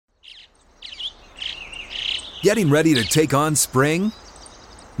Getting ready to take on spring?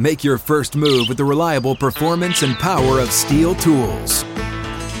 Make your first move with the reliable performance and power of Steel tools.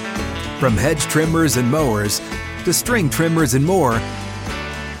 From hedge trimmers and mowers to string trimmers and more,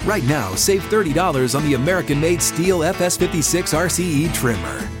 right now save $30 on the American-made Steel FS56 RCE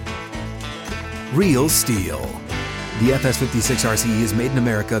trimmer. Real Steel. The FS56 RCE is made in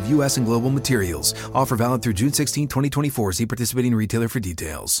America of U.S. and global materials. Offer valid through June 16, 2024. See participating retailer for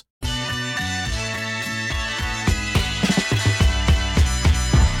details.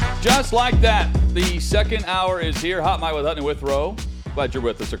 Just like that, the second hour is here. Hot Mic with Hutton and Withrow. Glad you're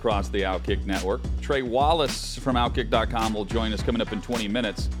with us across the Outkick Network. Trey Wallace from Outkick.com will join us coming up in 20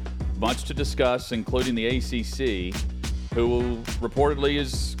 minutes. Much to discuss, including the ACC, who reportedly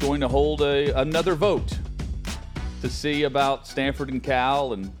is going to hold another vote to see about Stanford and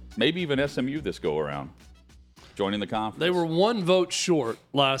Cal and maybe even SMU this go-around joining the conference. They were one vote short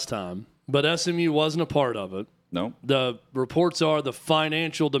last time, but SMU wasn't a part of it. No. The reports are the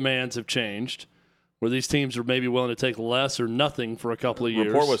financial demands have changed, where these teams are maybe willing to take less or nothing for a couple of years.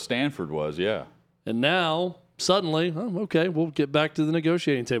 Report what Stanford was, yeah. And now, suddenly, okay, we'll get back to the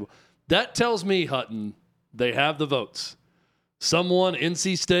negotiating table. That tells me, Hutton, they have the votes. Someone,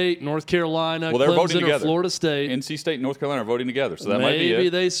 NC State, North Carolina, Clemson, or Florida State. NC State and North Carolina are voting together, so that might be it. Maybe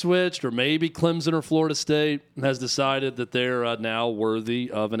they switched, or maybe Clemson or Florida State has decided that they're now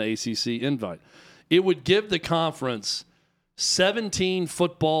worthy of an ACC invite. It would give the conference 17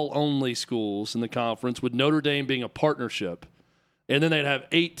 football-only schools in the conference, with Notre Dame being a partnership, and then they'd have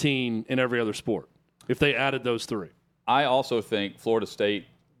 18 in every other sport if they added those three. I also think Florida State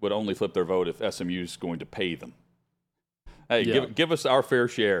would only flip their vote if SMU is going to pay them. Hey, Yeah. give us our fair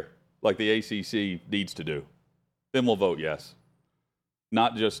share like the ACC needs to do. Then we'll vote yes.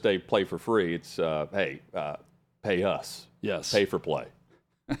 Not just a play for free. It's, pay us. Yes. Pay for play.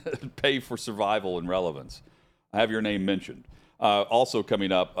 Pay for survival and relevance. I have your name mentioned. Also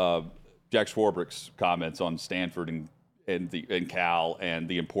coming up, Jack Swarbrick's comments on Stanford and Cal and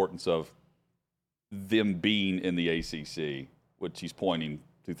the importance of them being in the ACC, which he's pointing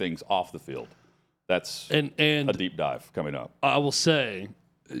to things off the field. That's and a deep dive coming up. I will say,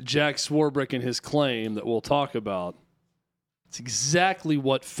 Jack Swarbrick and his claim that we'll talk about, it's exactly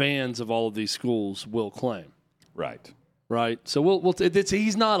what fans of all of these schools will claim. Right. Right? So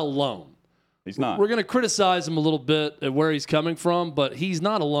he's not alone. He's not. We're going to criticize him a little bit at where he's coming from, but he's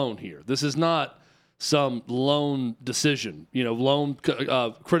not alone here. This is not some lone decision, lone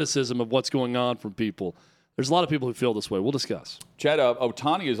criticism of what's going on from people. There's a lot of people who feel this way. We'll discuss. Chad,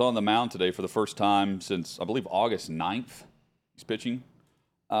 Ohtani is on the mound today for the first time since, I believe, August 9th. He's pitching.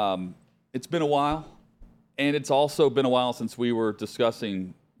 It's been a while, and it's also been a while since we were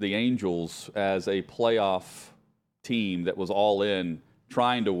discussing the Angels as a playoff team that was all in,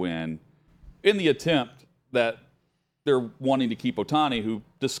 trying to win, in the attempt that they're wanting to keep Ohtani, who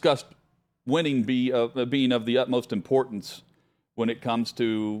discussed winning being of the utmost importance when it comes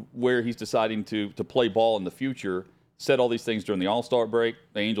to where he's deciding to play ball in the future. Said all these things during the All-Star break.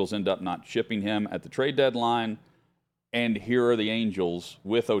 The Angels end up not shipping him at the trade deadline. And here are the Angels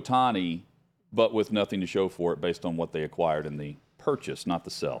with Ohtani, but with nothing to show for it based on what they acquired in the purchase, not the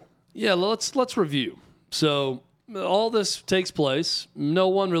sell. Yeah, let's review. So all this takes place. No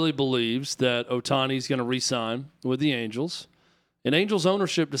one really believes that Ohtani's going to re-sign with the Angels. And Angels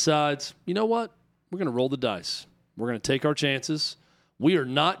ownership decides, you know what? We're going to roll the dice. We're going to take our chances. We are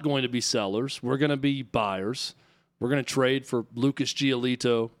not going to be sellers. We're going to be buyers. We're going to trade for Lucas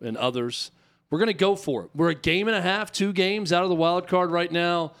Giolito and others. We're going to go for it. We're a game and a half, 2 games out of the wild card right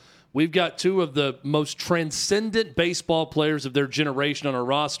now. We've got 2 of the most transcendent baseball players of their generation on our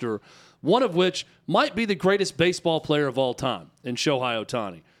roster, one of which might be the greatest baseball player of all time in Shohei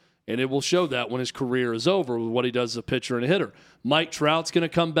Ohtani. And it will show that when his career is over with what he does as a pitcher and a hitter. Mike Trout's going to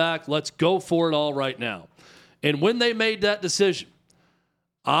come back. Let's go for it all right now. And when they made that decision,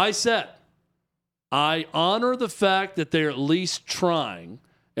 I said, I honor the fact that they're at least trying,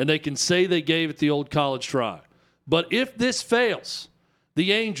 and they can say they gave it the old college try. But if this fails,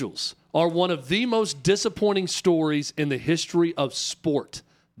 the Angels are one of the most disappointing stories in the history of sport.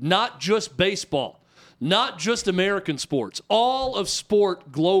 Not just baseball, not just American sports, all of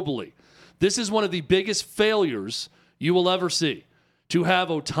sport globally. This is one of the biggest failures you will ever see. To have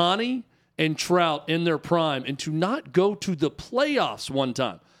Ohtani and Trout in their prime and to not go to the playoffs one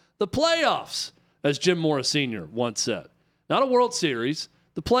time. The playoffs, as Jim Morris Sr. once said. Not a World Series,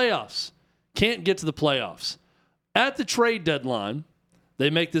 the playoffs. Can't get to the playoffs. At the trade deadline,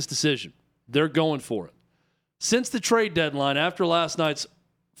 they make this decision. They're going for it. Since the trade deadline, after last night's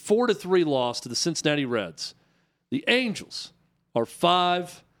 4-3 loss to the Cincinnati Reds, the Angels are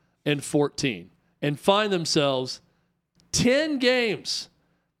 5-14. and find themselves 10 games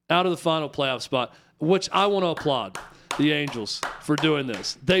out of the final playoff spot, which I want to applaud the Angels for doing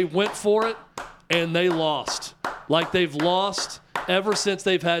this. They went for it, and they lost. Like they've lost ever since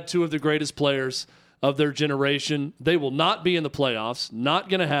they've had two of the greatest players of their generation. They will not be in the playoffs. Not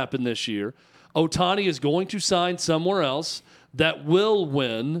going to happen this year. Ohtani is going to sign somewhere else that will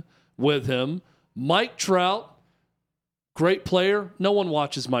win with him. Mike Trout, great player. No one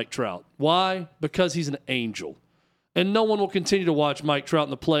watches Mike Trout. Why? Because he's an angel. And no one will continue to watch Mike Trout in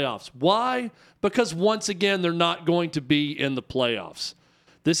the playoffs. Why? Because once again, they're not going to be in the playoffs.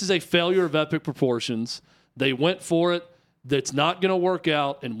 This is a failure of epic proportions. They went for it. That's not going to work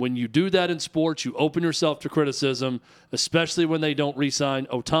out. And when you do that in sports, you open yourself to criticism, especially when they don't re-sign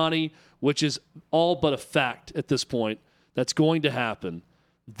Ohtani, which is all but a fact at this point. That's going to happen.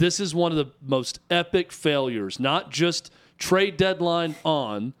 This is one of the most epic failures, not just trade deadline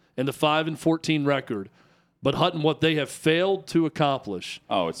on and the 5-14 record, but Hutton, what they have failed to accomplish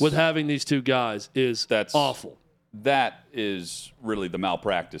with having these two guys is awful. That is really the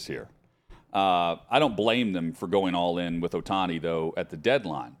malpractice here. I don't blame them for going all in with Ohtani, though, at the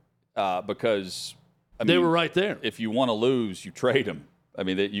deadline because they were right there. If you want to lose, you trade him. I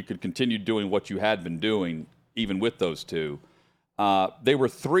mean, you could continue doing what you had been doing even with those two. They were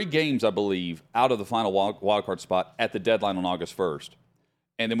 3 games, I believe, out of the final wildcard spot at the deadline on August 1st.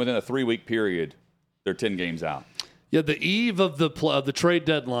 And then within a 3-week period, they're 10 games out. Yeah, the eve of the trade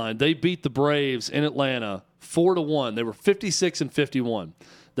deadline, they beat the Braves in Atlanta 4-1. They were 56-51.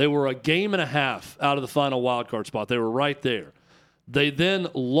 They were a game and a half out of the final wildcard spot. They were right there. They then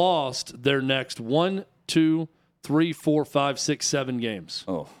lost their next 1, 2, 3, 4, 5, 6, 7 games.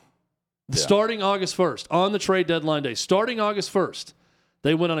 Oh. Yeah. Starting August 1st, on the trade deadline day, starting August 1st,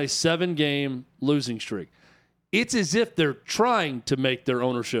 they went on a 7-game losing streak. It's as if they're trying to make their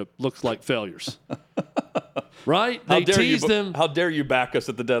ownership look like failures. Right? They tease them. How dare you back us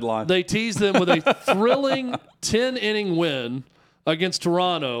at the deadline? They tease them with a thrilling 10-inning win against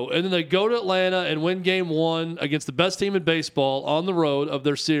Toronto, and then they go to Atlanta and win game 1 against the best team in baseball on the road of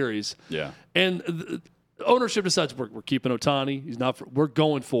their series. Yeah. And the ownership decides we're keeping Ohtani. We're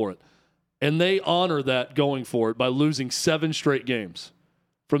going for it. And they honor that going for it by losing 7 straight games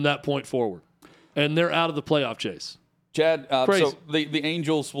from that point forward. And they're out of the playoff chase. Chad, so the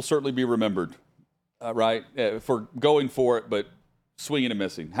Angels will certainly be remembered, right, for going for it but swinging and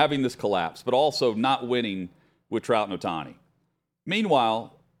missing, having this collapse, but also not winning with Trout and Ohtani.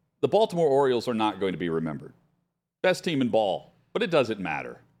 Meanwhile, the Baltimore Orioles are not going to be remembered. Best team in ball, but it doesn't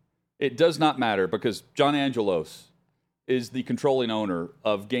matter. It does not matter because John Angelos is the controlling owner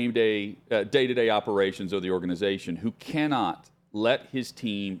of day-to-day operations of the organization who cannot let his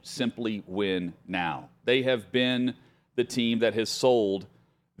team simply win now. They have been the team that has sold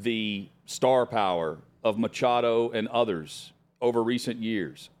the star power of Machado and others over recent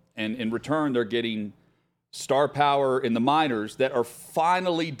years. And in return, they're getting star power in the minors that are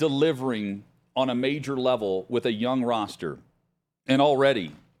finally delivering on a major level with a young roster. And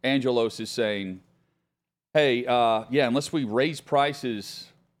already, Angelos is saying, hey, unless we raise prices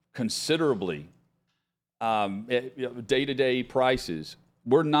considerably, day-to-day prices,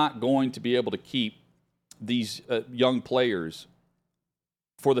 we're not going to be able to keep these young players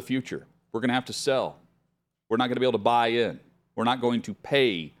for the future. We're going to have to sell. We're not going to be able to buy in. We're not going to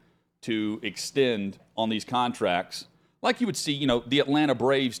pay to extend on these contracts like you would see, the Atlanta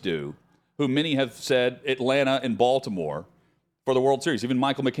Braves do, who many have said Atlanta and Baltimore for the World Series. Even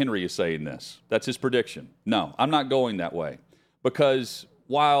Michael McHenry is saying this. That's his prediction. No, I'm not going that way because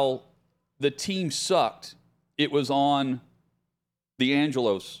while the team sucked, it was on the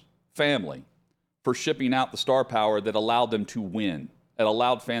Angelos family for shipping out the star power that allowed them to win, that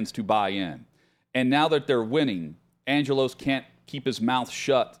allowed fans to buy in. And now that they're winning, Angelos can't keep his mouth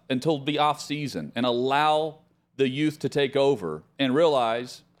shut until the offseason and allow the youth to take over and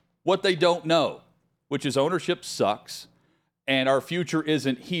realize what they don't know, which is ownership sucks and our future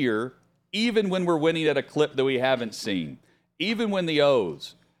isn't here, even when we're winning at a clip that we haven't seen, even when the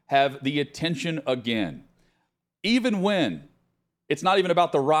O's have the attention again, even when it's not even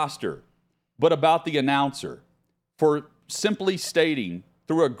about the roster, but about the announcer, for simply stating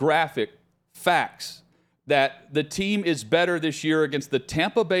through a graphic facts that the team is better this year against the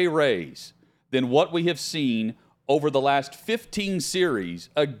Tampa Bay Rays than what we have seen over the last 15 series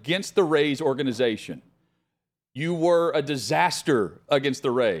against the Rays organization. You were a disaster against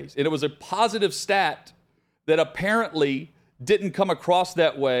the Rays. And it was a positive stat that apparently didn't come across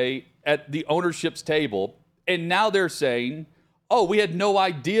that way at the ownership's table. And now they're saying, we had no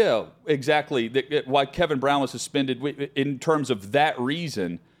idea exactly why Kevin Brown was suspended in terms of that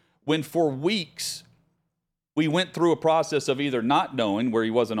reason. when for weeks we went through a process of either not knowing where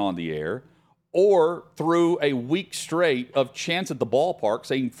he wasn't on the air or through a week straight of chants at the ballpark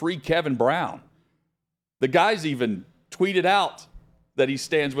saying free Kevin Brown. The guy's even tweeted out that he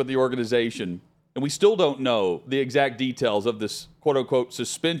stands with the organization, and we still don't know the exact details of this quote-unquote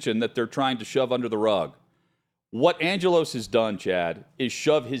suspension that they're trying to shove under the rug. What Angelos has done, Chad, is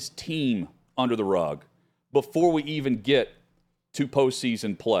shove his team under the rug before we even get to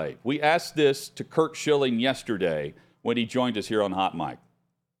postseason play. We asked this to Kurt Schilling yesterday when he joined us here on Hot Mic.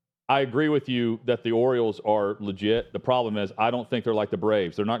 I agree with you that the Orioles are legit. The problem is I don't think they're like the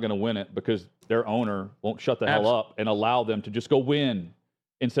Braves. They're not going to win it because their owner won't shut the hell up and allow them to just go win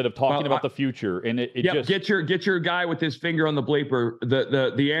instead of talking about the future. And just get your guy with his finger on the bleeper.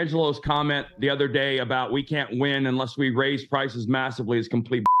 The Angelos comment the other day about we can't win unless we raise prices massively is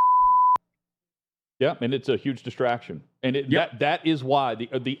complete. Yeah, and it's a huge distraction. And that is why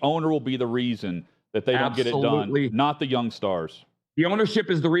the owner will be the reason that they don't get it done, not the young stars. The ownership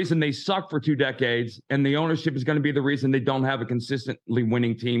is the reason they suck for 2 decades, and the ownership is going to be the reason they don't have a consistently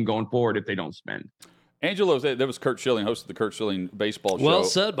winning team going forward if they don't spend. Angelos, that was Kurt Schilling, host of the Kurt Schilling baseball show. Well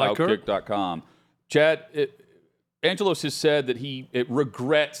said by Kurt. Outkick.com. Chad, Angelos has said that it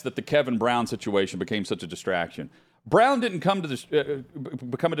regrets that the Kevin Brown situation became such a distraction. Brown didn't come to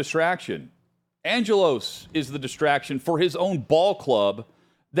become a distraction. Angelos is the distraction for his own ball club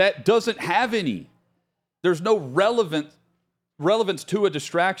that doesn't have any. There's no relevance to a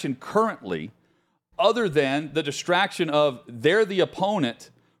distraction currently other than the distraction of they're the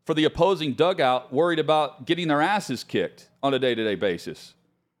opponent for the opposing dugout worried about getting their asses kicked on a day-to-day basis.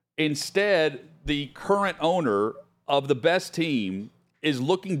 Instead, the current owner of the best team is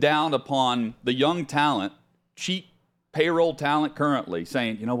looking down upon the young talent, cheap payroll talent currently,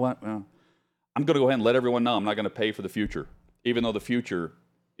 saying, you know what, well, I'm going to go ahead and let everyone know I'm not going to pay for the future, even though the future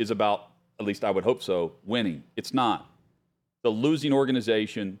is about, at least I would hope so, winning. It's not. The losing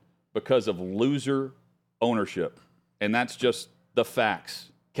organization because of loser ownership. And that's just the facts.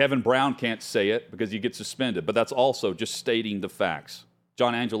 Kevin Brown can't say it because he gets suspended, but that's also just stating the facts.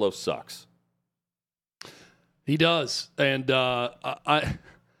 John Angelos sucks. He does. And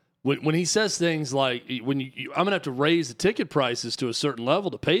when he says things like, I'm going to have to raise the ticket prices to a certain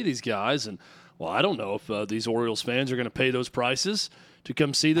level to pay these guys, and, well, I don't know if these Orioles fans are going to pay those prices to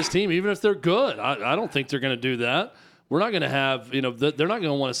come see this team, even if they're good. I don't think they're going to do that. We're not going to have, they're not going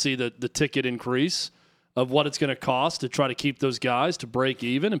to want to see the ticket increase of what it's going to cost to try to keep those guys to break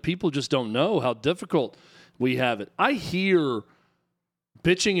even, and people just don't know how difficult we have it. I hear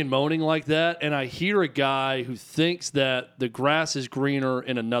bitching and moaning like that, and I hear a guy who thinks that the grass is greener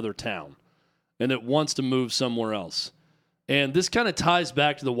in another town and that wants to move somewhere else. And this kind of ties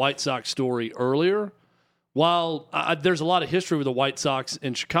back to the White Sox story earlier. While there's a lot of history with the White Sox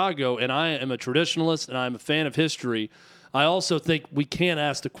in Chicago, and I am a traditionalist and I'm a fan of history, I also think we can't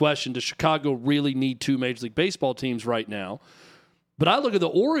ask the question, does Chicago really need 2 Major League Baseball teams right now? But I look at the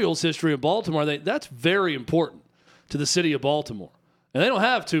Orioles' history in Baltimore, I think that's very important to the city of Baltimore. And they don't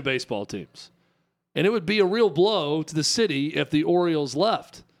have 2 baseball teams. And it would be a real blow to the city if the Orioles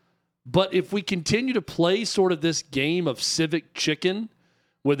left. But if we continue to play sort of this game of civic chicken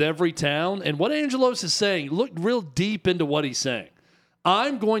with every town, and what Angelos is saying, look real deep into what he's saying.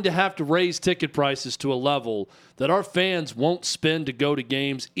 I'm going to have to raise ticket prices to a level that our fans won't spend to go to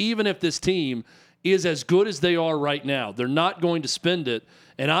games, even if this team is as good as they are right now. They're not going to spend it,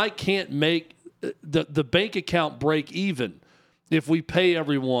 and I can't make the bank account break even if we pay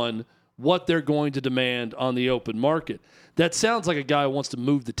everyone what they're going to demand on the open market. That sounds like a guy who wants to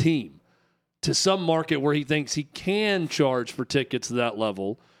move the team to some market where he thinks he can charge for tickets to that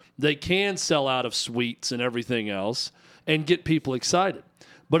level. They can sell out of suites and everything else and get people excited.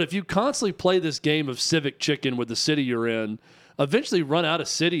 But if you constantly play this game of civic chicken with the city you're in, eventually run out of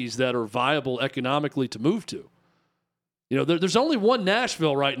cities that are viable economically to move to. There's only one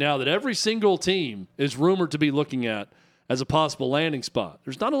Nashville right now that every single team is rumored to be looking at as a possible landing spot.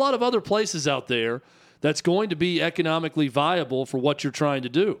 There's not a lot of other places out there that's going to be economically viable for what you're trying to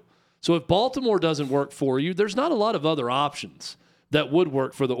do. So if Baltimore doesn't work for you, there's not a lot of other options that would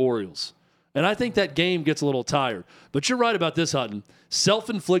work for the Orioles. And I think that game gets a little tired. But you're right about this, Hutton.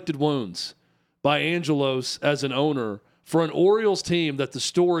 Self-inflicted wounds by Angelos as an owner for an Orioles team that the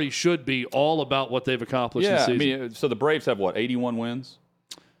story should be all about what they've accomplished this season. I mean, so the Braves have, 81 wins?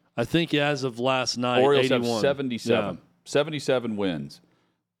 I think as of last night, Orioles 81. have 77. Yeah. 77 wins.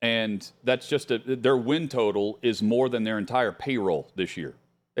 And that's just their win total is more than their entire payroll this year.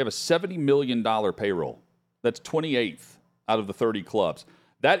 They have a $70 million payroll. That's 28th out of the 30 clubs.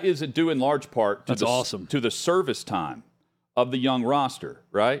 That is due in large part to awesome. To the service time of the young roster,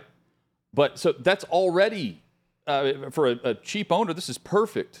 right? But so that's already, for a cheap owner, this is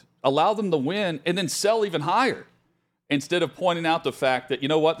perfect. Allow them to win and then sell even higher instead of pointing out the fact that, you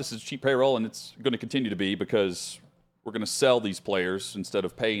know what, this is cheap payroll and it's going to continue to be because we're going to sell these players instead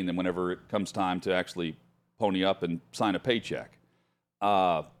of paying them whenever it comes time to actually pony up and sign a paycheck.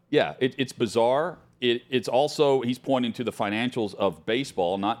 It's bizarre. It's also, he's pointing to the financials of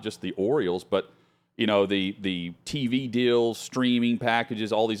baseball, not just the Orioles, but the TV deals, streaming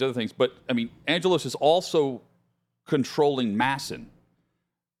packages, all these other things. But, I mean, Angelos is also controlling Masson,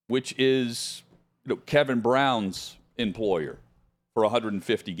 which is Kevin Brown's employer for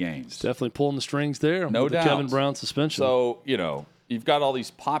 150 games. Definitely pulling the strings there. No with doubt. The Kevin Brown suspension. So, you've got all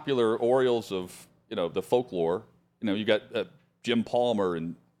these popular Orioles of, the folklore. You got Jim Palmer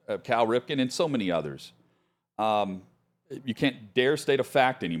and Cal Ripken and so many others. You can't dare state a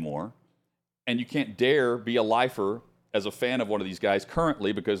fact anymore. And you can't dare be a lifer as a fan of one of these guys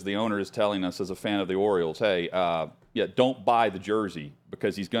currently because the owner is telling us as a fan of the Orioles, hey, don't buy the jersey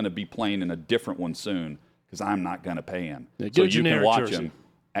because he's going to be playing in a different one soon because I'm not going to pay him. So you can watch him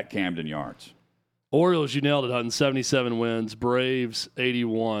at Camden Yards. Orioles, you nailed it, Hutton. 77 wins. Braves,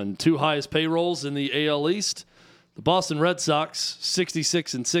 81. Two highest payrolls in the AL East. The Boston Red Sox,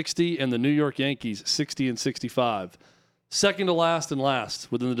 66-60, and the New York Yankees, 60-65. Second to last and last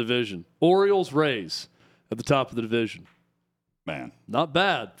within the division. Orioles, Rays at the top of the division. Man, not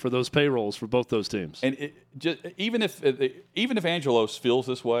bad for those payrolls for both those teams. And even if Angelos feels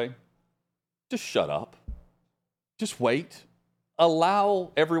this way, just shut up. Just wait.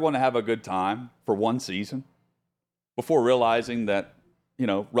 Allow everyone to have a good time for one season before realizing that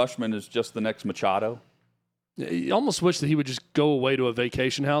Rushman is just the next Machado. You almost wish that he would just go away to a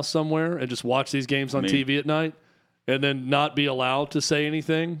vacation house somewhere and just watch these games on TV at night. And then not be allowed to say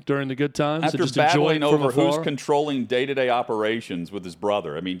anything during the good times. After just battling over who's controlling day-to-day operations with his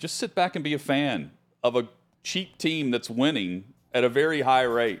brother. I mean, just sit back and be a fan of a cheap team that's winning at a very high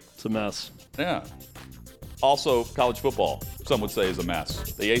rate. It's a mess. Yeah. Also, college football, some would say, is a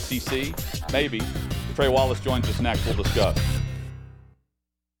mess. The ACC, maybe. Trey Wallace joins us next. We'll discuss.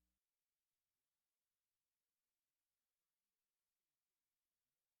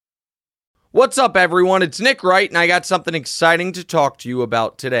 What's up, everyone? It's Nick Wright, and I got something exciting to talk to you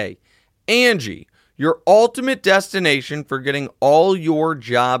about today. Angie, your ultimate destination for getting all your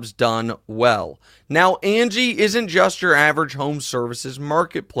jobs done well. Now, Angie isn't just your average home services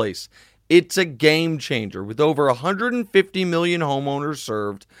marketplace. It's a game changer with over 150 million homeowners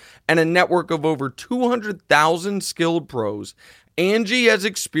served and a network of over 200,000 skilled pros. Angie has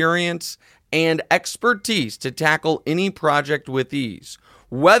experience and expertise to tackle any project with ease.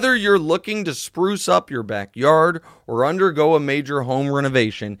 Whether you're looking to spruce up your backyard or undergo a major home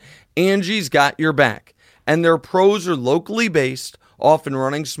renovation, Angie's got your back. And their pros are locally based, often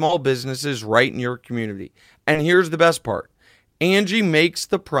running small businesses right in your community. And here's the best part. Angie makes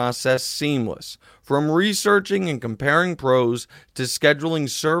the process seamless. From researching and comparing pros to scheduling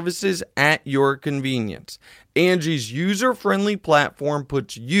services at your convenience. Angie's user-friendly platform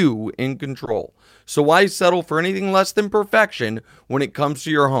puts you in control. So why settle for anything less than perfection when it comes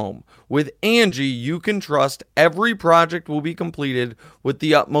to your home? With Angie, you can trust every project will be completed with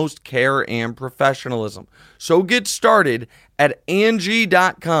the utmost care and professionalism. So get started at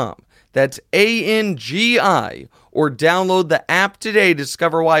Angie.com. That's ANGI. Or download the app today to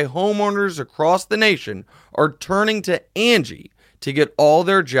discover why homeowners across the nation are turning to Angie to get all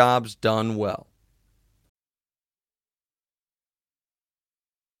their jobs done well.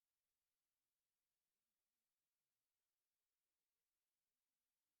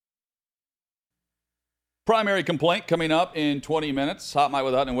 Primary complaint coming up in 20 minutes. Hot Mic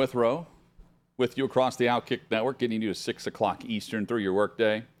with Hutton and Withrow with you across the Outkick Network, getting you to 6 o'clock Eastern through your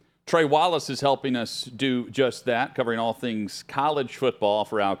workday. Trey Wallace is helping us do just that, covering all things college football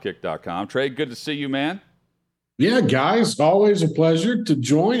for Outkick.com. Trey, good to see you, man. Yeah, guys, always a pleasure to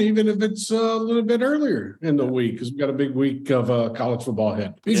join, even if it's a little bit earlier in the week, because we've got a big week of college football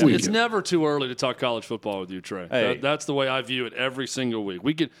ahead. It's never too early to talk college football with you, Trey. Hey. That's the way I view it every single week.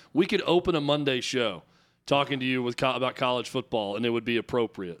 We could open a Monday show talking to you about college football, and it would be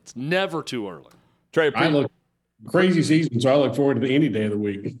appropriate. It's never too early. Trey, I look crazy season, so I look forward to any day of the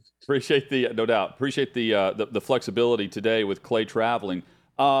week. Appreciate the flexibility today with Clay traveling.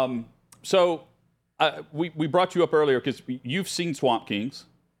 We brought you up earlier because you've seen Swamp Kings.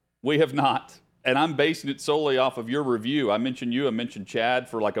 We have not. And I'm basing it solely off of your review. I mentioned Chad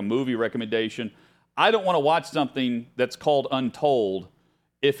for like a movie recommendation. I don't want to watch something that's called Untold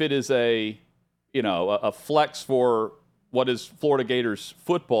if it is a flex for what is Florida Gators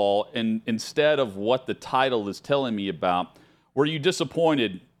football, and instead of what the title is telling me about. Were you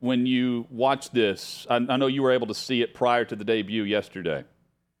disappointed when you watched this? I know you were able to see it prior to the debut yesterday.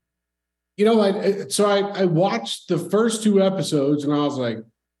 You know, I watched the first 2 episodes and I was like,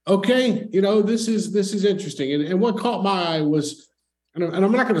 okay, you know, this is interesting. And what caught my eye was, and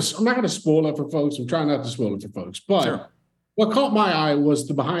I'm not gonna spoil it for folks. I'm trying not to spoil it for folks, but Sure. What caught my eye was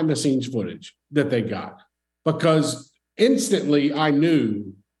the behind the scenes footage that they got, because instantly I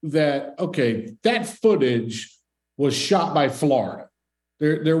knew that, okay, that footage was shot by Florida.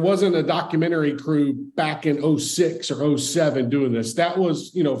 There wasn't a documentary crew back in 06 or 07 doing this. That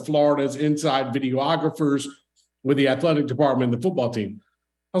was, you know, Florida's inside videographers with the athletic department and the football team.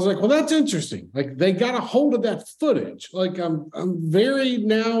 I was like, well, that's interesting. Like, they got a hold of that footage. Like, I'm very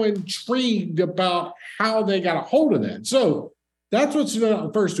now intrigued about how they got a hold of that. So that's what's in the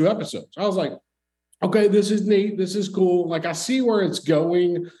first 2 episodes. I was like, okay, this is neat. This is cool. Like, I see where it's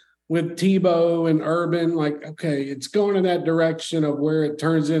going with Tebow and Urban. Like, okay, it's going in that direction of where it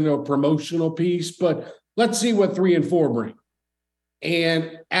turns into a promotional piece, but let's see what 3 and 4 bring.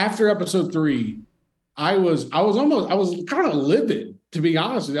 And after episode 3, I was kind of livid, to be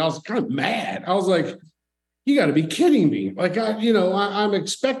honest with you. I was kind of mad. I was like, you got to be kidding me. Like, I'm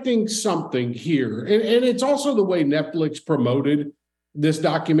expecting something here. And it's also the way Netflix promoted this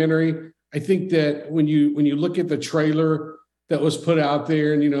documentary. I think that when you look at the trailer that was put out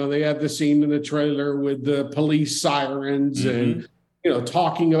there, and, you know, they had the scene in the trailer with the police sirens and, you know,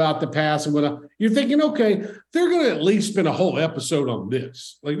 talking about the past and whatnot, you're thinking, okay, they're going to at least spend a whole episode on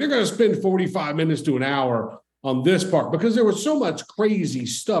this. Like, they're going to spend 45 minutes to an hour on this part, because there was so much crazy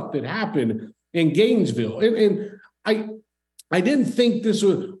stuff that happened in Gainesville. And I didn't think this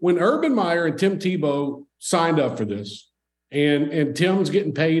was, when Urban Meyer and Tim Tebow signed up for this, and Tim's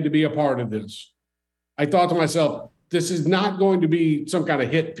getting paid to be a part of this, I thought to myself, this is not going to be some kind of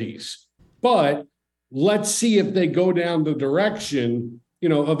hit piece, but let's see if they go down the direction, you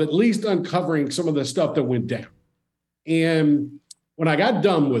know, of at least uncovering some of the stuff that went down. And when I got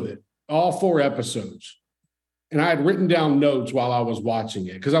done with it, all 4 episodes, and I had written down notes while I was watching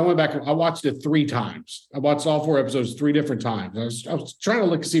it, because I went back, I watched it 3 times. I watched all 4 episodes 3 different times. I was trying to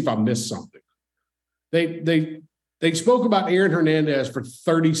look to see if I missed something. They spoke about Aaron Hernandez for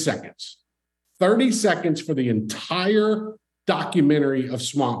 30 seconds. 30 seconds for the entire documentary of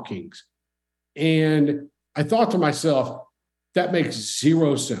Swamp Kings. And I thought to myself, that makes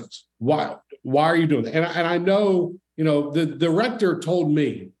 0 sense. Why are you doing that? And I know, you know, the director told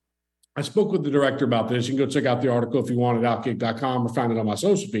me, I spoke with the director about this. You can go check out the article if you want at Outkick.com or find it on my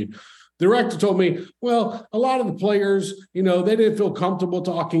social feed. The director told me, well, a lot of the players, you know, they didn't feel comfortable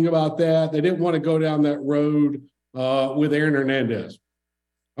talking about that. They didn't want to go down that road with Aaron Hernandez.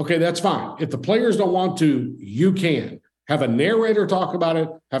 Okay, that's fine. If the players don't want to, you can. Have a narrator talk about it,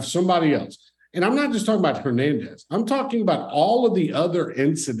 have somebody else. And I'm not just talking about Hernandez. I'm talking about all of the other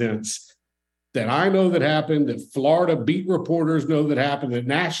incidents that I know that happened, that Florida beat reporters know that happened, that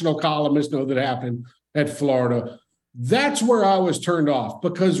national columnists know that happened at Florida. That's where I was turned off,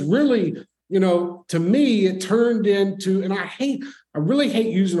 because really, you know, to me, it turned into, and I really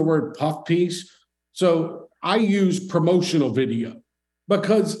hate using the word puff piece. So I use promotional video,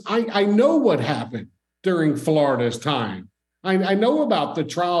 because I know what happened during Florida's time. I know about the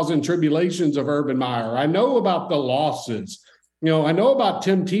trials and tribulations of Urban Meyer. I know about the losses. You know, I know about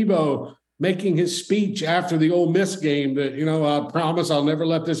Tim Tebow making his speech after the Ole Miss game that, you know, I promise I'll never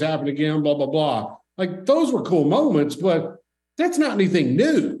let this happen again, blah, blah, blah. Like, those were cool moments, but that's not anything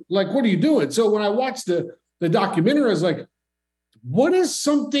new. Like, what are you doing? So when I watched the documentary, I was like, what is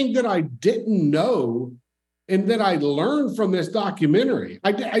something that I didn't know and that I learned from this documentary?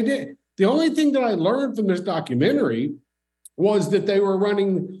 I did. The only thing that I learned from this documentary was that they were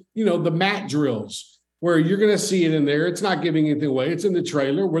running, you know, the mat drills, where you're going to see it in there. It's not giving anything away. It's in the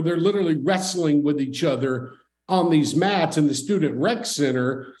trailer, where they're literally wrestling with each other on these mats in the student rec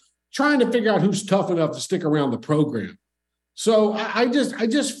center, trying to figure out who's tough enough to stick around the program. So I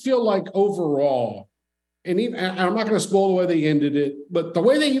just feel like overall, and I'm not going to spoil the way they ended it, but the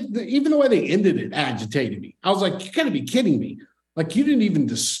way they ended it agitated me. I was like, you got to be kidding me. Like, you didn't even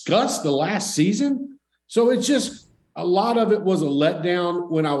discuss the last season. So it's just, a lot of it was a letdown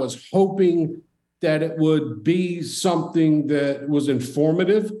when I was hoping that it would be something that was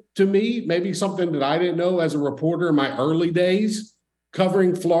informative to me, maybe something that I didn't know as a reporter in my early days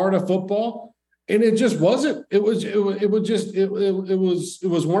covering Florida football. And it just wasn't. It was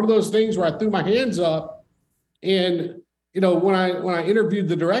one of those things where I threw my hands up. And, you know, when I interviewed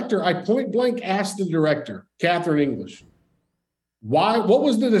the director, I point blank asked the director, Catherine English, what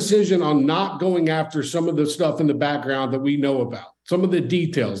was the decision on not going after some of the stuff in the background that we know about, some of the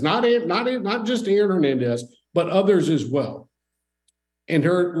details, not just Aaron Hernandez, but others as well. And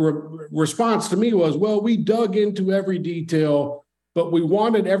her response to me was, well, we dug into every detail, but we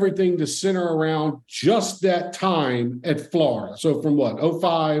wanted everything to center around just that time at Florida. So from what,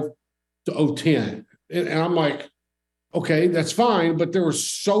 05 to 010. And I'm like, okay, that's fine. But there were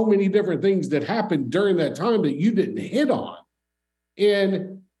so many different things that happened during that time that you didn't hit on.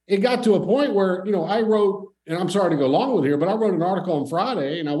 And it got to a point where, I wrote, and I'm sorry to go long with here, but I wrote an article on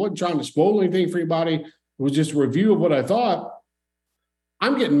Friday, and I wasn't trying to spoil anything for anybody. It was just a review of what I thought.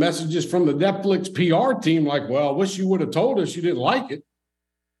 I'm getting messages from the Netflix PR team like, well, I wish you would have told us you didn't like it.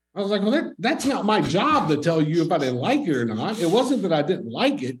 I was like, well, that's not my job to tell you if I didn't like it or not. It wasn't that I didn't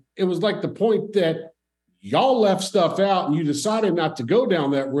like it. It was like the point that y'all left stuff out and you decided not to go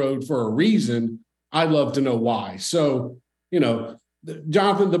down that road for a reason. I'd love to know why. So,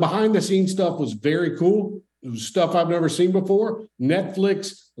 Jonathan, the behind the scenes stuff was very cool. It was stuff I've never seen before.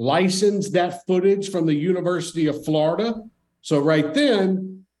 Netflix licensed that footage from the University of Florida. So right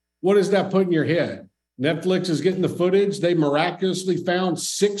then, what does that put in your head? Netflix is getting the footage. They miraculously found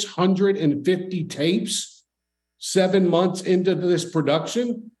 650 tapes 7 months into this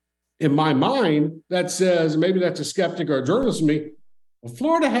production. In my mind, that says, maybe that's a skeptic or a journalist to me, well,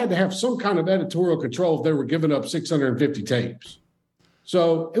 Florida had to have some kind of editorial control if they were giving up 650 tapes.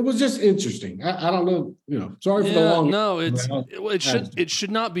 So it was just interesting. I don't know, sorry for the long. No, it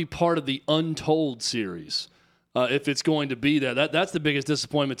should not be part of the Untold series. If it's going to be that's the biggest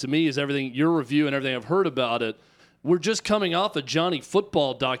disappointment to me is everything, your review and everything I've heard about it. We're just coming off a Johnny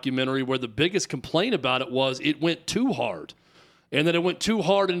Football documentary where the biggest complaint about it was it went too hard. And that it went too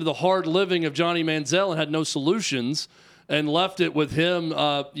hard into the hard living of Johnny Manziel and had no solutions and left it with him,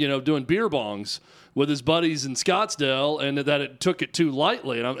 doing beer bongs with his buddies in Scottsdale, and that it took it too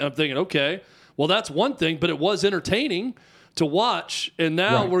lightly. And I'm thinking, okay, well, that's one thing, but it was entertaining to watch. And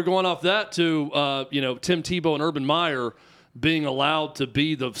now we're going off that to, Tim Tebow and Urban Meyer being allowed to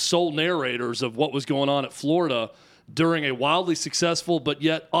be the sole narrators of what was going on at Florida during a wildly successful but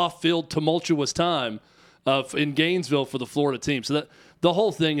yet off-field tumultuous time in Gainesville for the Florida team. So that the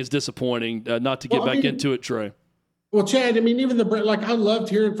whole thing is disappointing. Not to get back into it, Trey. Well, Chad, even I loved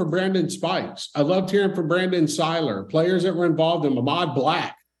hearing from Brandon Spikes. I loved hearing from Brandon Seiler, players that were involved in Ahmad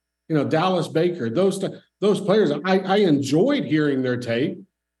Black, Dallas Baker, those players. I enjoyed hearing their take,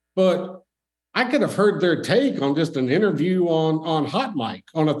 but I could have heard their take on just an interview on Hot Mic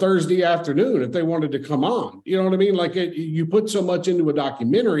on a Thursday afternoon if they wanted to come on. You know what I mean? Like you put so much into a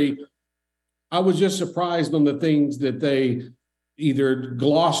documentary. I was just surprised on the things that they either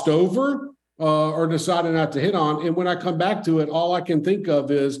glossed over or decided not to hit on. And when I come back to it, all I can think of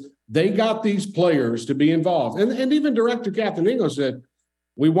is they got these players to be involved. And even Director Catherine Ingo said,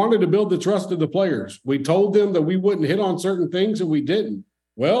 we wanted to build the trust of the players. We told them that we wouldn't hit on certain things, and we didn't.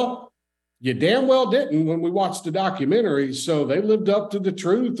 Well, you damn well didn't when we watched the documentary. So they lived up to the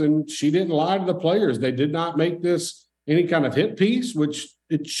truth, and she didn't lie to the players. They did not make this any kind of hit piece, which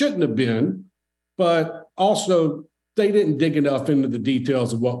it shouldn't have been. But also, they didn't dig enough into the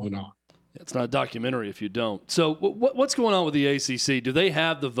details of what went on. It's not a documentary if you don't. So what's going on with the ACC? Do they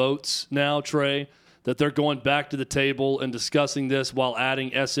have the votes now, Trey, that they're going back to the table and discussing this while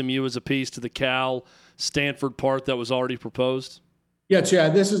adding SMU as a piece to the Cal-Stanford part that was already proposed? Yeah,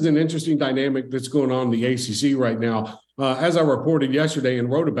 Chad, this is an interesting dynamic that's going on in the ACC right now. As I reported yesterday and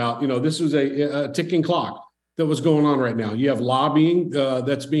wrote about, this was a ticking clock that was going on right now. You have lobbying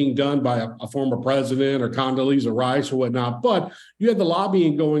that's being done by a former president or Condoleezza Rice or whatnot, but you have the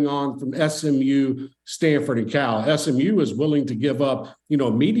lobbying going on from SMU, Stanford, and Cal. SMU is willing to give up,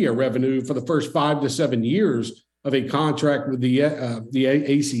 media revenue for the first 5 to 7 years of a contract with the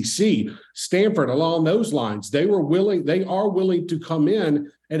ACC. Stanford, along those lines, they are willing to come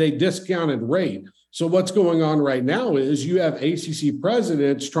in at a discounted rate. So what's going on right now is you have ACC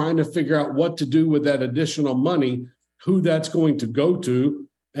presidents trying to figure out what to do with that additional money, who that's going to go to,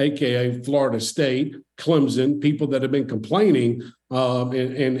 aka Florida State, Clemson, people that have been complaining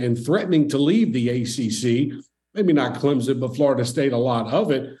and threatening to leave the ACC. Maybe not Clemson, but Florida State, a lot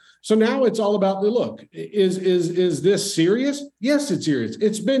of it. So now it's all about the look. Is this serious? Yes, it's serious.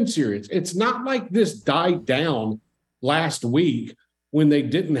 It's been serious. It's not like this died down last week when they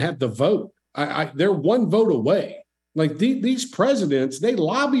didn't have the vote. They're one vote away. Like these presidents, they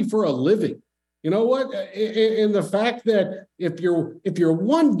lobby for a living. You know what? And the fact that if you're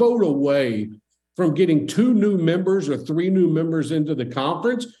one vote away from getting 2 new members or 3 new members into the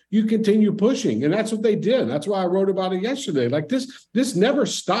conference, you continue pushing. And that's what they did. That's why I wrote about it yesterday. Like this never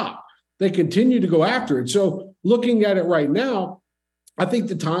stopped. They continue to go after it. So looking at it right now, I think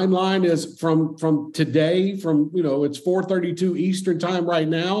the timeline is from today, it's 4:32 Eastern time right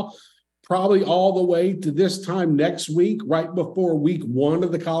now. probably all the way to this time next week, right before week 1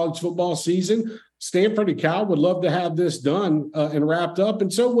 of the college football season. Stanford and Cal would love to have this done and wrapped up,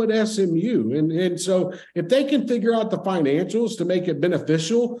 and so would SMU. And so if they can figure out the financials to make it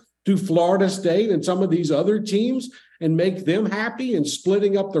beneficial to Florida State and some of these other teams and make them happy and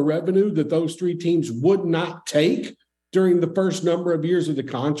splitting up the revenue that those 3 teams would not take during the first number of years of the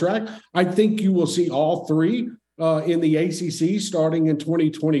contract, I think you will see all 3 in the ACC starting in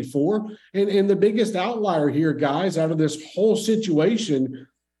 2024. And the biggest outlier here, guys, out of this whole situation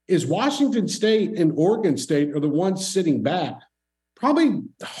is Washington State and Oregon State are the ones sitting back, probably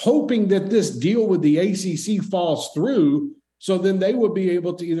hoping that this deal with the ACC falls through, so then they would be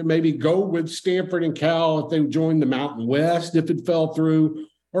able to either maybe go with Stanford and Cal if they join the Mountain West if it fell through,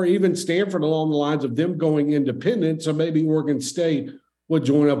 or even Stanford along the lines of them going independent, so maybe Oregon State would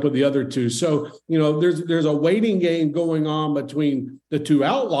join up with the other 2. So, there's a waiting game going on between the 2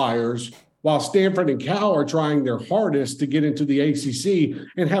 outliers, while Stanford and Cal are trying their hardest to get into the ACC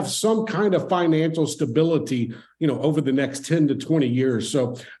and have some kind of financial stability, over the next 10 to 20 years.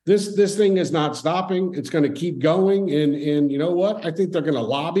 So this thing is not stopping. It's going to keep going. And you know what? I think they're going to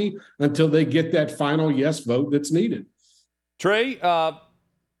lobby until they get that final yes vote that's needed. Trey,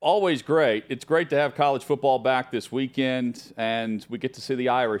 always great. It's great to have college football back this weekend, and we get to see the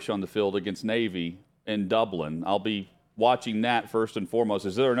Irish on the field against Navy in Dublin. I'll be watching that first and foremost.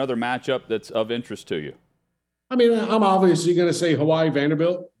 Is there another matchup that's of interest to you? I mean, I'm obviously going to say Hawaii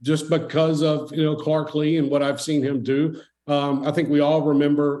Vanderbilt just because of, Clark Lee and what I've seen him do. I think we all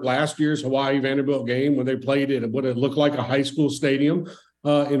remember last year's Hawaii Vanderbilt game when they played it at what it looked like a high school stadium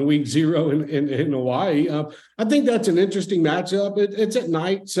in week 0 in Hawaii. I think that's an interesting matchup. It's at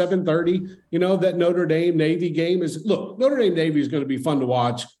night, 7:30. That Notre Dame Navy game is, look, Notre Dame Navy is going to be fun to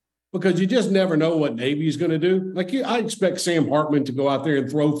watch because you just never know what Navy is going to do. I expect Sam Hartman to go out there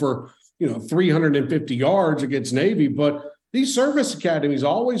and throw for, 350 yards against Navy, but these service academies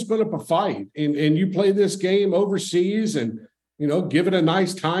always put up a fight, and you play this game overseas and, give it a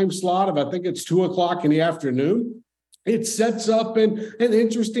nice time slot of, I think it's 2:00 in the afternoon. It sets up an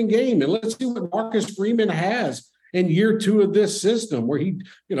interesting game. And let's see what Marcus Freeman has in year 2 of this system where he,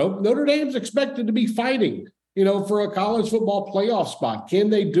 Notre Dame's expected to be fighting, for a college football playoff spot. Can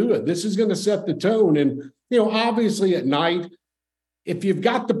they do it? This is going to set the tone. And, obviously at night, if you've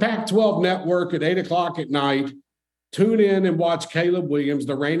got the Pac-12 network at 8:00 at night, tune in and watch Caleb Williams,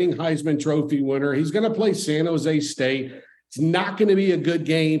 the reigning Heisman Trophy winner. He's going to play San Jose State. It's not going to be a good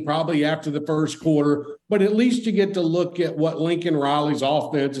game probably after the first quarter, but at least you get to look at what Lincoln Riley's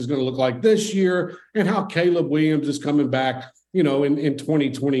offense is going to look like this year and how Caleb Williams is coming back, in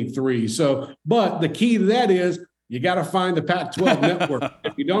 2023. So, but the key to that is you got to find the Pac-12 network.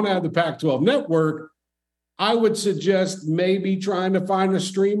 If you don't have the Pac-12 network, I would suggest maybe trying to find a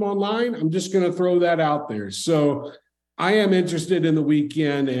stream online. I'm just going to throw that out there. So I am interested in the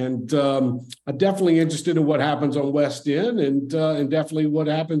weekend, and I'm definitely interested in what happens on West End and definitely what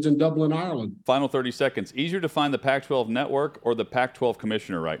happens in Dublin, Ireland. Final 30 seconds. Easier to find the Pac-12 network or the Pac-12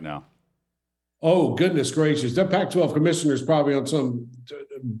 commissioner right now? Oh, goodness gracious. That Pac-12 commissioner is probably on some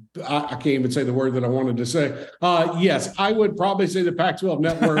I can't even say the word that I wanted to say. Yes, I would probably say the Pac-12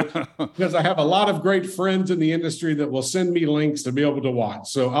 network because I have a lot of great friends in the industry that will send me links to be able to watch.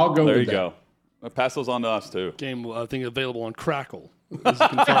 So I'll go with that. There you go. Pass those on to us, too. Game, I think, available on Crackle. As you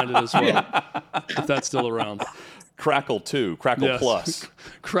can find it as well, if that's still around. Crackle 2, Crackle yes. Plus.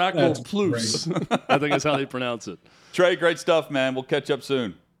 Crackle Plus, I think is how they pronounce it. Trey, great stuff, man. We'll catch up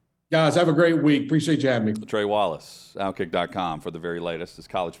soon. Guys, have a great week. Appreciate you having me. Trey Wallace, Outkick.com for the very latest as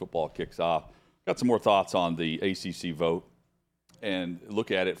college football kicks off. Got some more thoughts on the ACC vote and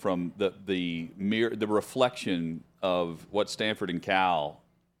look at it from the reflection of what Stanford and Cal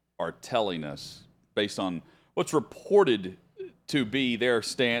are telling us based on what's reported to be their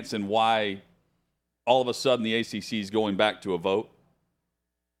stance and why all of a sudden the ACC is going back to a vote.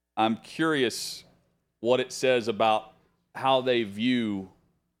 I'm curious what it says about how they view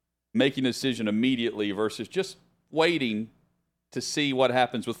making a decision immediately versus just waiting to see what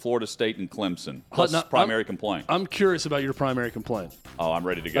happens with Florida State and Clemson. Plus primary complaint. I'm curious about your primary complaint. Oh, I'm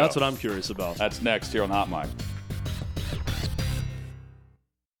ready to go. That's what I'm curious about. That's next here on Hot Mic.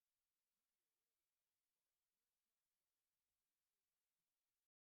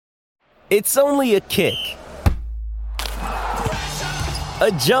 It's only a kick,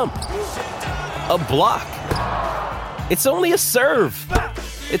 a jump, a block. It's only a serve.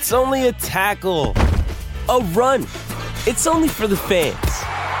 It's only a tackle, a run. It's only for the fans.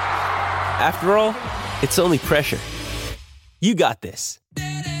 After all, it's only pressure. You got this.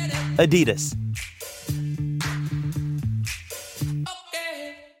 Adidas.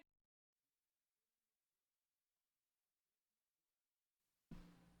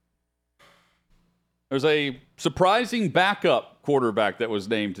 There's a surprising backup quarterback that was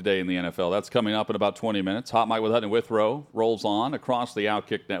named today in the NFL. That's coming up in about 20 minutes. Hot Mike with Hutton and Withrow rolls on across the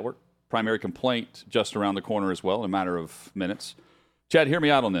Outkick Network. Primary complaint just around the corner as well in a matter of minutes. Chad, hear me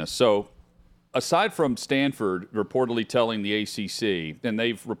out on this. So, aside from Stanford reportedly telling the ACC, and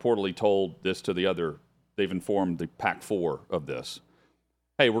they've reportedly told this to they've informed the Pac-4 of this.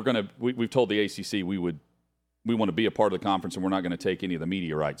 Hey, we've told the ACC we want to be a part of the conference and we're not going to take any of the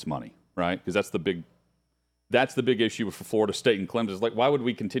media rights money, right? Because that's the big issue for Florida State and Clemson. It's like, why would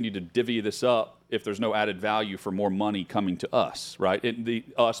we continue to divvy this up if there's no added value for more money coming to us, right?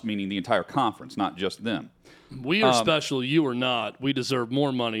 Us meaning the entire conference, not just them. We are special. You are not. We deserve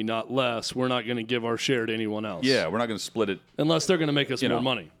more money, not less. We're not going to give our share to anyone else. Yeah, we're not going to split it. Unless they're going to make us more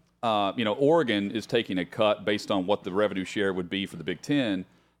money. Oregon is taking a cut based on what the revenue share would be for the Big Ten,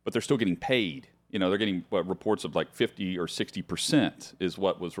 but they're still getting paid. They're getting reports of like 50 or 60% is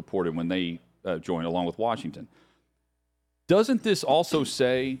what was reported when they joined along with Washington. Doesn't this also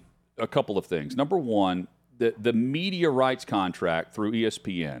say a couple of things? Number one, the media rights contract through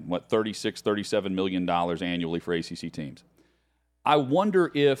ESPN, $36-37 million annually for ACC teams. I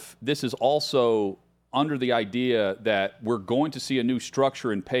wonder if this is also under the idea that we're going to see a new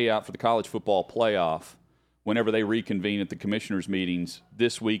structure and payout for the college football playoff whenever they reconvene at the commissioners' meetings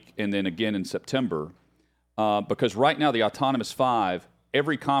this week and then again in September. Because right now the Autonomous Five,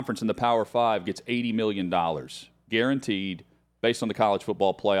 every conference in the Power Five gets $80 million guaranteed based on the college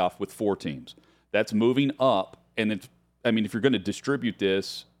football playoff with 4 teams. That's moving up, and if you're going to distribute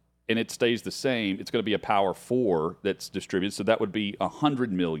this and it stays the same, it's going to be a Power 4 that's distributed, so that would be $100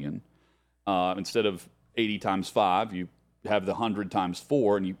 million. Instead of 80 times 5, you have the 100 times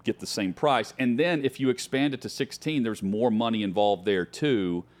 4, and you get the same price. And then if you expand it to 16, there's more money involved there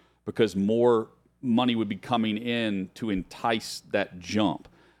too, because more money would be coming in to entice that jump.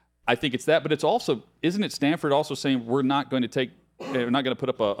 I think it's that, but it's also, isn't it Stanford also saying we're not going to put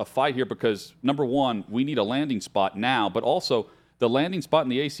up a fight here because, number one, we need a landing spot now, but also the landing spot in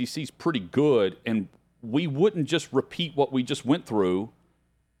the ACC is pretty good, and we wouldn't just repeat what we just went through.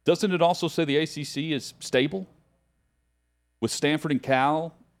 Doesn't it also say the ACC is stable? With Stanford and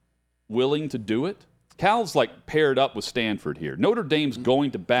Cal willing to do it? Cal's like paired up with Stanford here. Notre Dame's going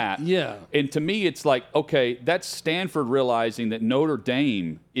to bat. Yeah. And to me, it's like, okay, that's Stanford realizing that Notre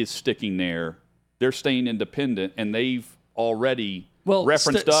Dame is sticking there. They're staying independent, and they've already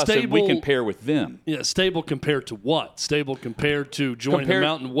referenced us, and we can pair with them. Yeah, stable compared to what? Stable compared to joining the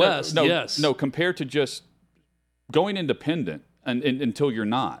Mountain West? Yes. No, compared to just going independent until you're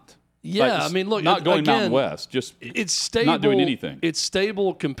not. Yeah, look, not going again, Mountain West, just it's stable, not doing anything. It's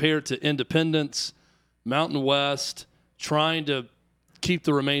stable compared to Independence, Mountain West, trying to keep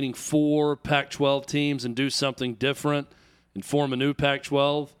the remaining 4 Pac-12 teams and do something different and form a new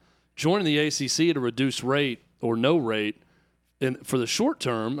Pac-12. Joining the ACC at a reduced rate or no rate, and for the short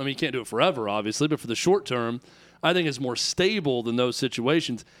term, you can't do it forever, obviously, but for the short term, I think is more stable than those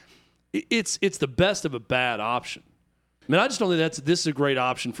situations. It's the best of a bad option. I just don't think this is a great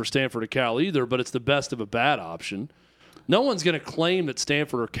option for Stanford or Cal either, but it's the best of a bad option. No one's going to claim that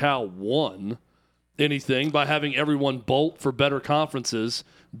Stanford or Cal won anything by having everyone bolt for better conferences,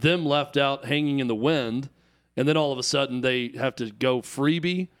 them left out hanging in the wind, and then all of a sudden they have to go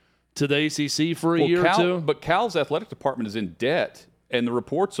freebie to the ACC for a year or two. But Cal's athletic department is in debt, and the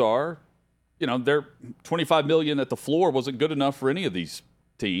reports are, their $25 million at the floor wasn't good enough for any of these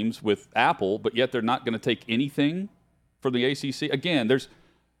teams with Apple, but yet they're not going to take anything for the ACC. Again,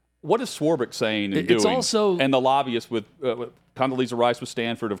 what is Swarbrick saying and doing? Also, and the lobbyists with Condoleezza Rice with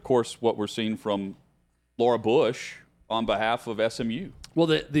Stanford, of course, what we're seeing from Laura Bush on behalf of SMU. Well,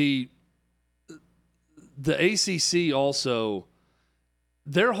 the ACC also,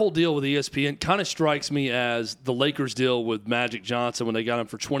 their whole deal with ESPN kind of strikes me as the Lakers deal with Magic Johnson when they got him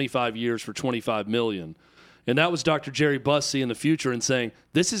for 25 years for $25 million. And that was Dr. Jerry Buss in the future and saying,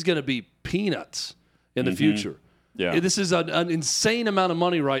 this is going to be peanuts in the future. Yeah. This is an insane amount of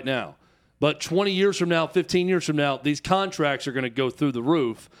money right now. But 20 years from now, 15 years from now, these contracts are going to go through the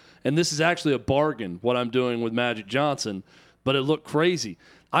roof. And this is actually a bargain, what I'm doing with Magic Johnson. But it looked crazy.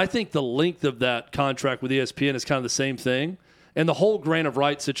 I think the length of that contract with ESPN is kind of the same thing. And the whole grant of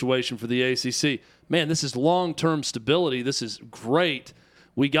rights situation for the ACC, man, this is long-term stability. This is great.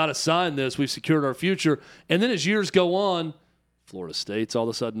 We got to sign this. We've secured our future. And then as years go on, Florida State's all of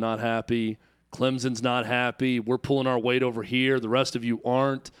a sudden not happy. Clemson's not happy. We're pulling our weight over here. The rest of you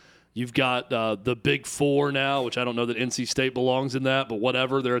aren't. You've got the Big Four now, which I don't know that NC State belongs in that, but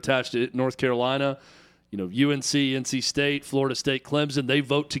whatever. They're attached to North Carolina. UNC, NC State, Florida State, Clemson, they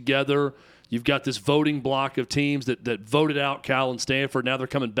vote together. You've got this voting block of teams that voted out Cal and Stanford. Now they're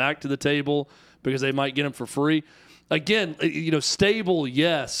coming back to the table because they might get them for free. Again, stable,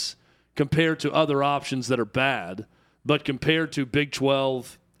 yes, compared to other options that are bad, but compared to Big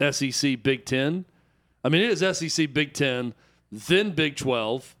 12, SEC, Big 10, I mean, it is SEC, Big 10, then Big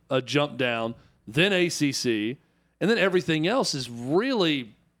 12, a jump down, then ACC, and then everything else is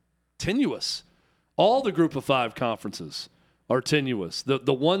really tenuous. All the Group of 5 conferences are tenuous.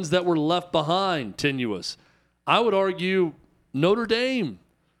 The ones that were left behind, tenuous. I would argue Notre Dame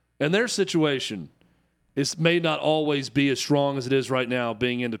and their situation may not always be as strong as it is right now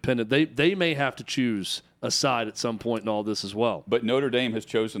being independent. They may have to choose a side at some point in all this as well. But Notre Dame has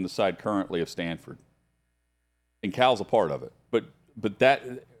chosen the side currently of Stanford. And Cal's a part of it. But that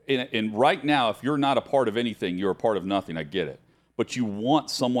and right now, if you're not a part of anything, you're a part of nothing. I get it. But you want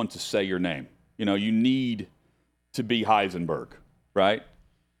someone to say your name. You need to be Heisenberg, right?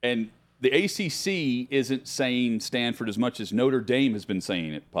 And the ACC isn't saying Stanford as much as Notre Dame has been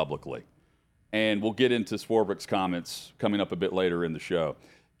saying it publicly. And we'll get into Swarbrick's comments coming up a bit later in the show.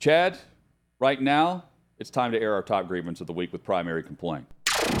 Chad, right now, it's time to air our top grievance of the week with primary complaint.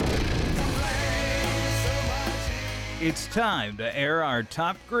 It's time to air our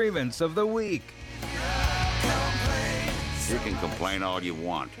top grievance of the week. You can complain all you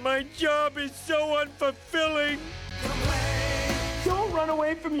want. My job is so unfulfilling. Don't run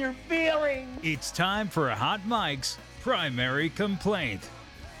away from your feelings. It's time for Hot Mike's primary complaint.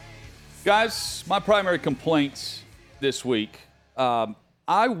 Guys, my primary complaints this week, I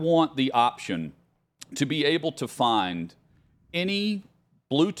want the option to be able to find any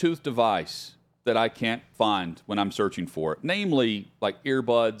Bluetooth device that I can't find when I'm searching for it, namely like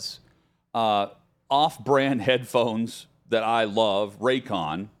earbuds, off-brand headphones that I love,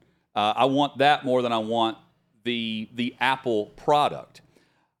 Raycon. I want that more than I want the Apple product.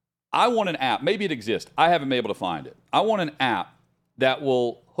 I want an app. Maybe it exists. I haven't been able to find it. I want an app that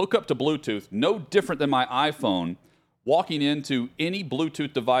will hook up to Bluetooth, no different than my iPhone, walking into any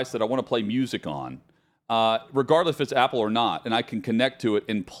Bluetooth device that I want to play music on, regardless if it's Apple or not, and I can connect to it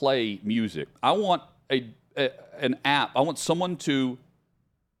and play music. I want an app. I want someone to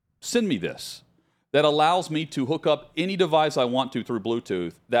send me this that allows me to hook up any device I want to through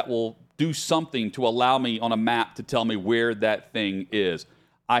Bluetooth that will do something to allow me on a map to tell me where that thing is.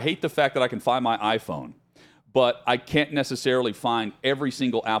 I hate the fact that I can find my iPhone, but I can't necessarily find every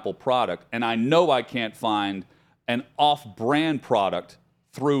single Apple product, and I know I can't find an off-brand product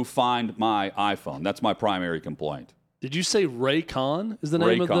through Find My iPhone. That's my primary complaint. Did you say Raycon is the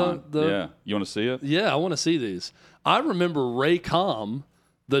name Raycon. of the? Yeah. You want to see it? Yeah, I want to see these. I remember Raycom,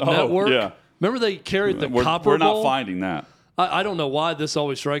 the network. Yeah. Remember they carried the we're, Copper We're not Bowl? finding that. I don't know why this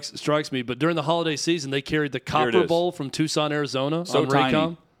always strikes me, but during the holiday season, they carried the Copper Bowl from Tucson, Arizona So on tiny.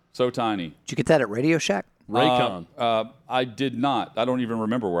 Raycom. So tiny. Did you get that at Radio Shack? Raycon. I did not. I don't even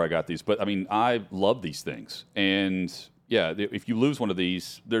remember where I got these, but I mean, I love these things. And yeah, if you lose one of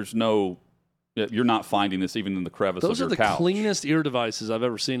these, you're not finding this even in the crevice Those of your are the couch. cleanest ear devices I've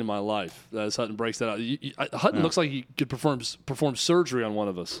ever seen in my life. As Hutton breaks that out. Hutton looks like he could perform surgery on one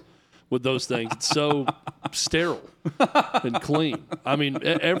of us with those things. It's so sterile and clean. I mean,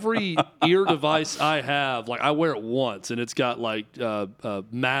 every ear device I have, like I wear it once, and it's got like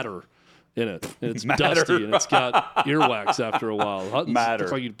matter in it. And it's dusty, and it's got earwax after a while. Hutton's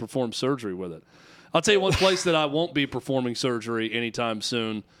looks like you'd perform surgery with it. I'll tell you one place that I won't be performing surgery anytime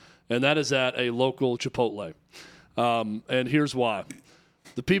soon, and that is at a local Chipotle. And here's why.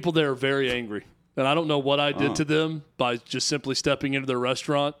 The people there are very angry. And I don't know what I did to them by just simply stepping into their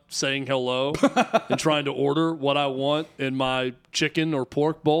restaurant, saying hello, and trying to order what I want in my chicken or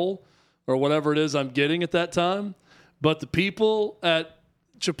pork bowl or whatever it is I'm getting at that time. But the people at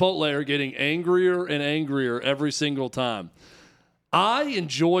Chipotle are getting angrier and angrier every single time. I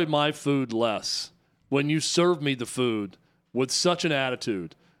enjoy my food less when you serve me the food with such an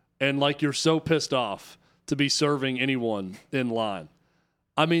attitude and like you're so pissed off to be serving anyone in line.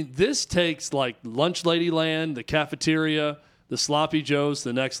 I mean, this takes like Lunch Lady Land, the cafeteria, the Sloppy Joes,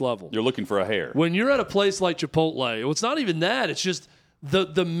 the next level. You're looking for a hair. When you're at a place like Chipotle, well, it's not even that. It's just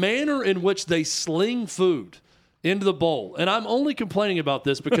the manner in which they sling food into the bowl. And I'm only complaining about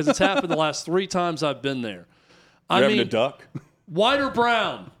this because it's happened the last 3 times I've been there. You're having a duck? White or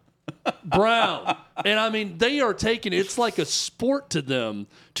brown? Brown. And I mean, they are taking it's like a sport to them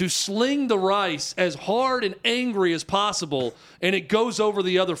to sling the rice as hard and angry as possible, and it goes over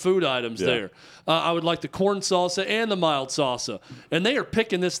the other food items there. I would like the corn salsa and the mild salsa. And they are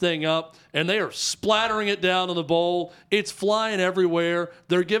picking this thing up, and they are splattering it down on the bowl. It's flying everywhere.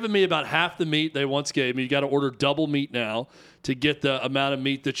 They're giving me about half the meat they once gave me. You got to order double meat now to get the amount of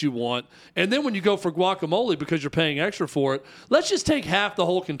meat that you want. And then when you go for guacamole, because you're paying extra for it, let's just take half the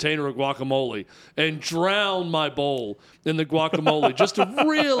whole container of guacamole and drown my bowl in the guacamole just to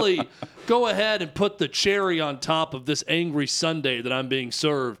really go ahead and put the cherry on top of this angry sundae that I'm being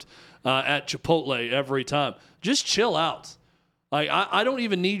served at Chipotle every time. Just chill out. I don't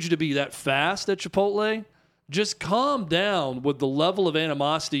even need you to be that fast at Chipotle. Just calm down with the level of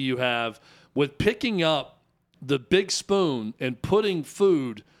animosity you have with picking up the big spoon and putting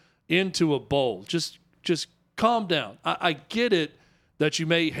food into a bowl. Just calm down. I get it that you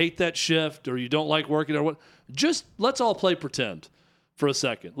may hate that shift or you don't like working or what. Just let's all play pretend for a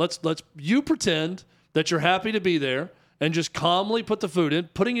second. Let's you pretend that you're happy to be there and just calmly put the food in.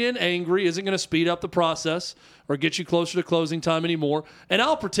 Putting it in angry isn't going to speed up the process or get you closer to closing time anymore. And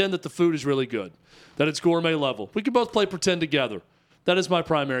I'll pretend that the food is really good, that it's gourmet level. We can both play pretend together. That is my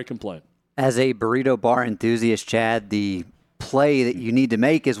primary complaint. As a burrito bar enthusiast, Chad, the play that you need to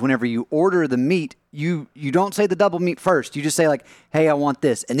make is whenever you order the meat, you don't say the double meat first. You just say like, hey, I want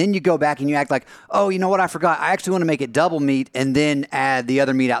this. And then you go back and you act like, oh, you know what? I forgot. I actually want to make it double meat and then add the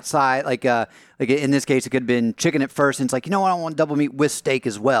other meat outside. Like in this case, it could have been chicken at first. And it's like, you know what? I want double meat with steak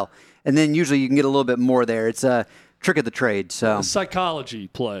as well. And then usually you can get a little bit more there. It's a trick of the trade. So a psychology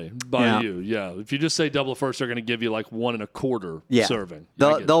play by you. Yeah. If you just say double first, they're going to give you like 1 1/4 serving.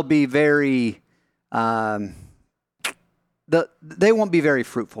 They'll be very, they won't be very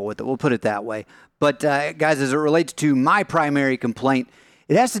fruitful with it. We'll put it that way. But guys, as it relates to my primary complaint,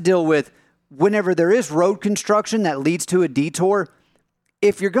 it has to deal with whenever there is road construction that leads to a detour.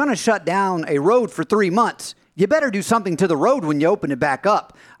 If you're going to shut down a road for 3 months, you better do something to the road when you open it back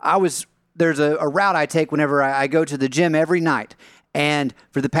up. There's a route I take whenever I go to the gym every night. And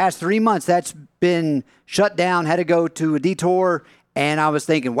for the past 3 months, that's been shut down, had to go to a detour. And I was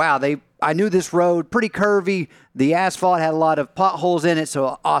thinking, wow, I knew this road, pretty curvy. The asphalt had a lot of potholes in it,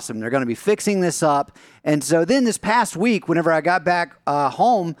 so awesome. They're going to be fixing this up. And so then this past week, whenever I got back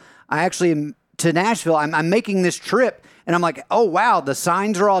home, I actually am to Nashville. I'm making this trip, and I'm like, oh, wow, the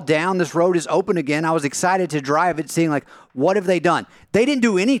signs are all down. This road is open again. I was excited to drive it, seeing like, what have they done? They didn't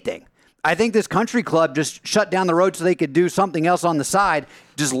do anything. I think this country club just shut down the road so they could do something else on the side,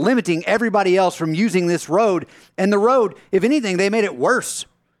 just limiting everybody else from using this road. And the road, if anything, they made it worse.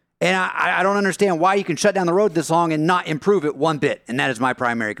 And I don't understand why you can shut down the road this long and not improve it one bit. And that is my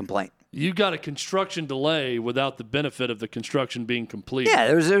primary complaint. You got a construction delay without the benefit of the construction being complete. Yeah,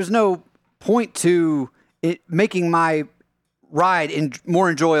 there's no point to it making my ride more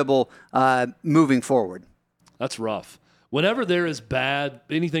enjoyable moving forward. That's rough. Whenever there is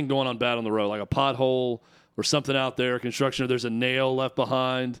anything going on bad on the road, like a pothole or something out there, construction, or there's a nail left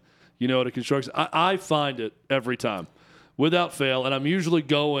behind, at a construction, I find it every time without fail. And I'm usually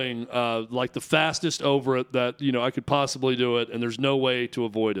going like the fastest over it that, I could possibly do it. And there's no way to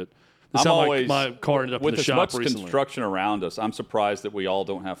avoid it. That's how my car ended up in the shop recently. With as much construction around us, I'm surprised that we all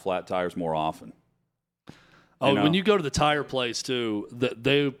don't have flat tires more often. When you go to the tire place too,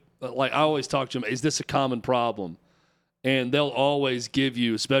 I always talk to them, is this a common problem? And they'll always give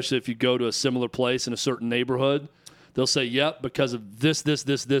you, especially if you go to a similar place in a certain neighborhood, they'll say, yep, because of this,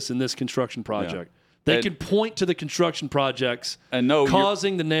 and this construction project. Yeah. They can point to the construction projects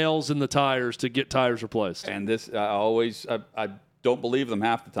causing the nails in the tires to get tires replaced. And this, I don't believe them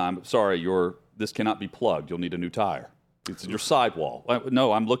half the time, but sorry, this cannot be plugged. You'll need a new tire. It's your sidewall.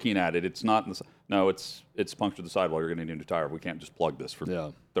 No, I'm looking at it. It's not. It's punctured the sidewall. You're going to need a new tire. We can't just plug this for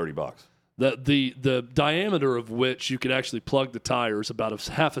 $30. The diameter of which you could actually plug the tires about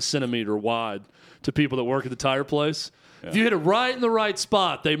half a centimeter wide to people that work at the tire place. Yeah. If you hit it right in the right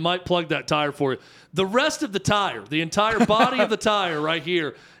spot, they might plug that tire for you. The rest of the tire, the entire body of the tire right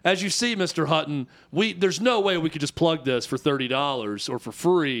here, as you see, Mr. Hutton, there's no way we could just plug this for $30 or for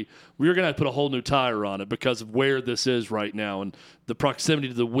free. We're going to have to put a whole new tire on it because of where this is right now and the proximity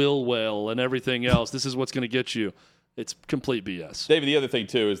to the wheel well and everything else. This is what's going to get you. It's complete BS. David, the other thing,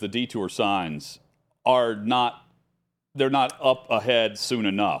 too, is the detour signs are not up ahead soon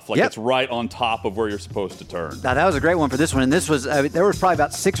enough. It's right on top of where you're supposed to turn. Now, that was a great one for this one. And this was, there was probably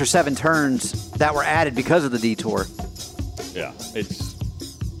about 6 or 7 turns that were added because of the detour. Yeah,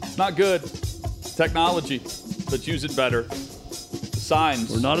 it's not good. Technology. Let's use it better.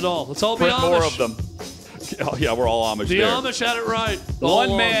 Signs. Or not at all. Let's all be Amish. More of them. Oh, yeah, we're all Amish. The Amish had it right.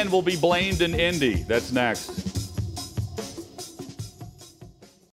 One man will be blamed in Indy. That's next.